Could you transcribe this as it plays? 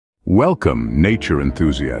Welcome, nature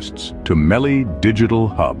enthusiasts, to Meli Digital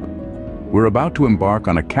Hub. We're about to embark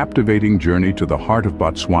on a captivating journey to the heart of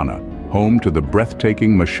Botswana, home to the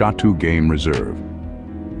breathtaking Mashatu Game Reserve.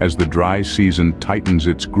 As the dry season tightens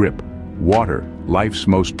its grip, water, life's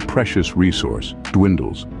most precious resource,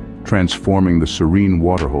 dwindles, transforming the serene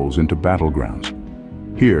waterholes into battlegrounds.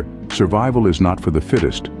 Here, survival is not for the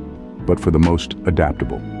fittest, but for the most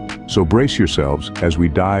adaptable. So brace yourselves as we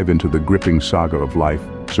dive into the gripping saga of life,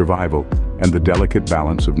 survival, and the delicate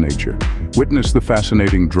balance of nature. Witness the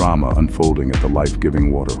fascinating drama unfolding at the life-giving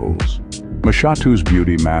waterholes. Mashatu's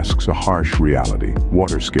beauty masks a harsh reality,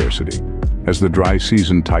 water scarcity. As the dry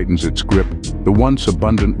season tightens its grip, the once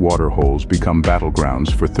abundant waterholes become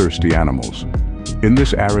battlegrounds for thirsty animals. In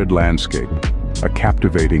this arid landscape, a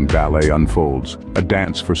captivating ballet unfolds, a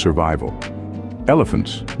dance for survival.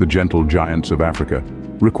 Elephants, the gentle giants of Africa,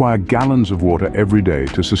 require gallons of water every day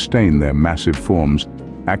to sustain their massive forms,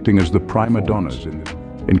 acting as the prima donnas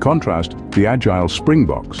in contrast, the agile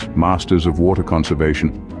springboks, masters of water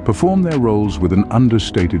conservation, perform their roles with an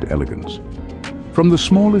understated elegance. From the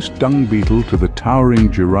smallest dung beetle to the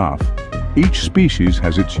towering giraffe, each species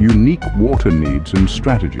has its unique water needs and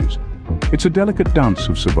strategies. It's a delicate dance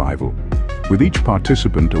of survival, with each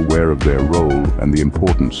participant aware of their role and the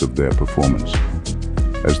importance of their performance.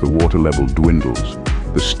 As the water level dwindles,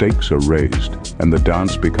 the stakes are raised and the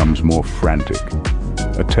dance becomes more frantic,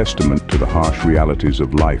 a testament to the harsh realities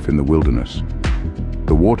of life in the wilderness.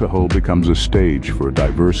 The waterhole becomes a stage for a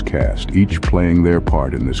diverse cast, each playing their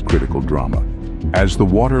part in this critical drama. As the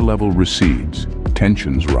water level recedes,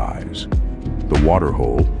 tensions rise. The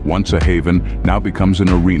waterhole, once a haven, now becomes an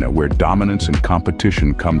arena where dominance and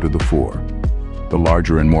competition come to the fore. The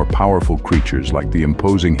larger and more powerful creatures, like the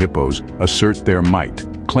imposing hippos, assert their might,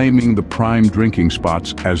 claiming the prime drinking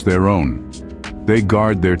spots as their own. They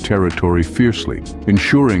guard their territory fiercely,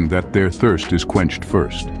 ensuring that their thirst is quenched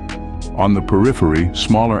first. On the periphery,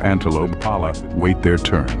 smaller antelope impala wait their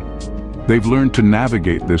turn. They've learned to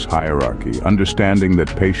navigate this hierarchy, understanding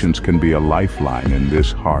that patience can be a lifeline in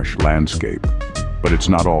this harsh landscape. But it's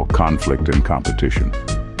not all conflict and competition.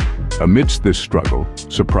 Amidst this struggle,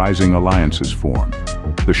 surprising alliances form.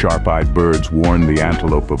 The sharp-eyed birds warn the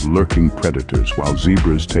antelope of lurking predators, while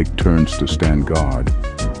zebras take turns to stand guard,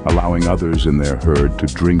 allowing others in their herd to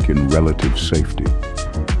drink in relative safety.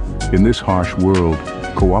 In this harsh world,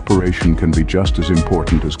 cooperation can be just as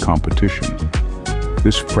important as competition.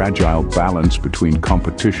 This fragile balance between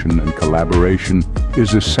competition and collaboration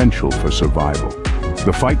is essential for survival.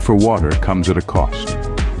 The fight for water comes at a cost.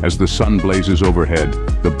 As the sun blazes overhead,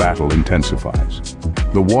 the battle intensifies.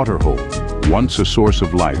 The waterhole, once a source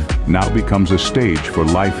of life, now becomes a stage for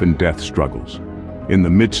life and death struggles. In the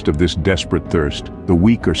midst of this desperate thirst, the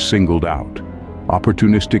weak are singled out.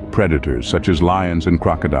 Opportunistic predators such as lions and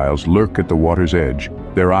crocodiles lurk at the water's edge,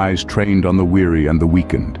 their eyes trained on the weary and the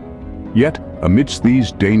weakened. Yet, amidst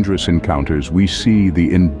these dangerous encounters, we see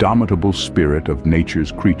the indomitable spirit of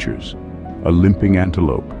nature's creatures. A limping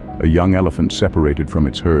antelope, a young elephant separated from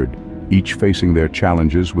its herd, each facing their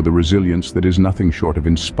challenges with a resilience that is nothing short of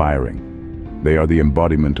inspiring. They are the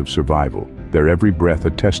embodiment of survival, their every breath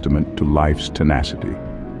a testament to life's tenacity.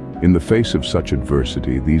 In the face of such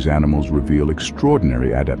adversity, these animals reveal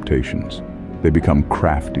extraordinary adaptations. They become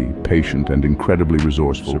crafty, patient, and incredibly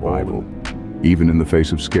resourceful. Survival. Even in the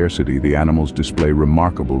face of scarcity, the animals display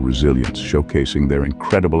remarkable resilience, showcasing their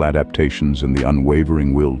incredible adaptations and the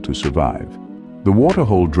unwavering will to survive. The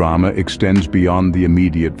waterhole drama extends beyond the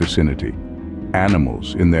immediate vicinity.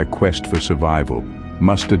 Animals, in their quest for survival,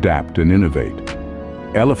 must adapt and innovate.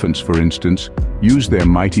 Elephants, for instance, use their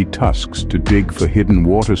mighty tusks to dig for hidden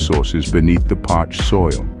water sources beneath the parched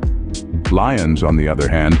soil. Lions, on the other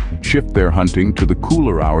hand, shift their hunting to the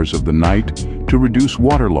cooler hours of the night to reduce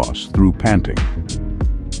water loss through panting.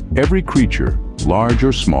 Every creature, large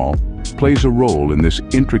or small, plays a role in this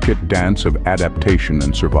intricate dance of adaptation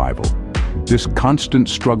and survival. This constant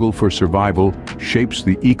struggle for survival shapes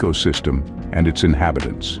the ecosystem and its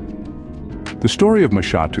inhabitants. The story of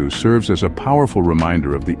Mashatu serves as a powerful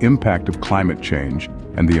reminder of the impact of climate change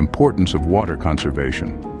and the importance of water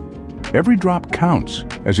conservation. Every drop counts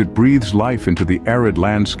as it breathes life into the arid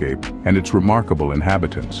landscape and its remarkable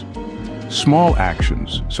inhabitants. Small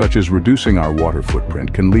actions, such as reducing our water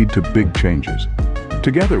footprint, can lead to big changes.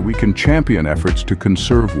 Together, we can champion efforts to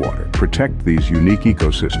conserve water, protect these unique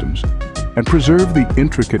ecosystems, and preserve the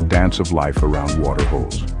intricate dance of life around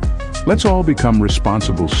waterholes. Let's all become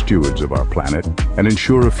responsible stewards of our planet and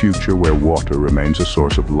ensure a future where water remains a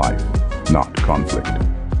source of life, not conflict.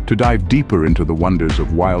 To dive deeper into the wonders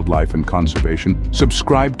of wildlife and conservation,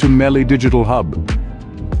 subscribe to Meli Digital Hub.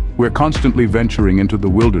 We're constantly venturing into the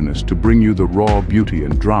wilderness to bring you the raw beauty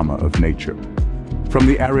and drama of nature. From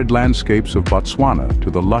the arid landscapes of Botswana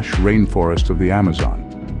to the lush rainforests of the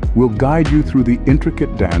Amazon, we'll guide you through the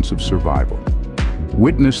intricate dance of survival.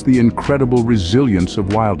 Witness the incredible resilience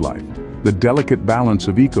of wildlife, the delicate balance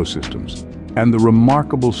of ecosystems, and the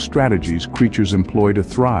remarkable strategies creatures employ to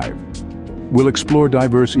thrive. We'll explore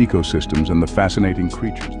diverse ecosystems and the fascinating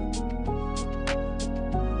creatures.